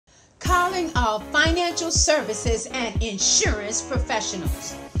calling all financial services and insurance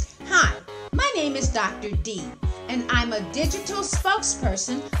professionals. Hi, my name is Dr. D, and I'm a digital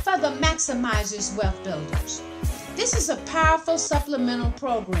spokesperson for the Maximizers Wealth Builders. This is a powerful supplemental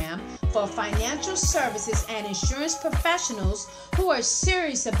program for financial services and insurance professionals who are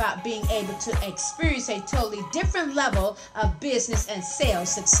serious about being able to experience a totally different level of business and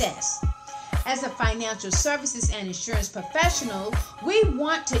sales success. As a financial services and insurance professional, we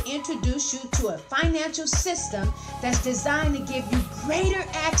want to introduce you to a financial system that's designed to give you greater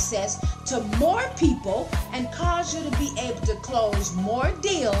access to more people and cause you to be able to close more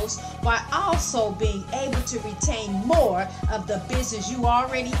deals while also being able to retain more of the business you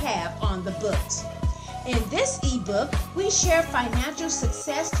already have on the books. In this ebook, we share financial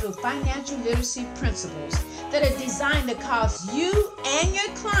success through financial literacy principles that are designed to cause you and your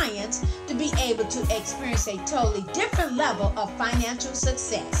clients to be able to experience a totally different level of financial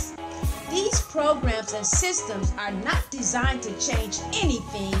success. These programs and systems are not designed to change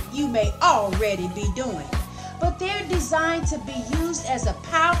anything you may already be doing, but they're designed to be used as a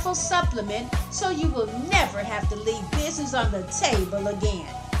powerful supplement so you will never have to leave business on the table again.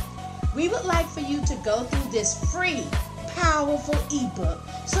 We would like for you to go through this free, powerful ebook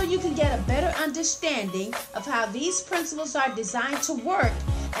so you can get a better understanding of how these principles are designed to work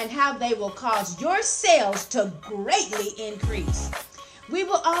and how they will cause your sales to greatly increase. We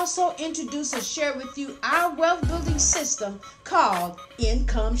will also introduce and share with you our wealth building system called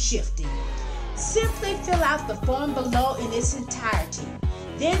Income Shifting. Simply fill out the form below in its entirety.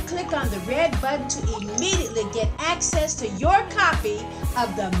 Then click on the red button to immediately get access to your copy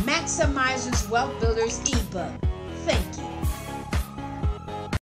of the Maximizers Wealth Builders ebook. Thank you.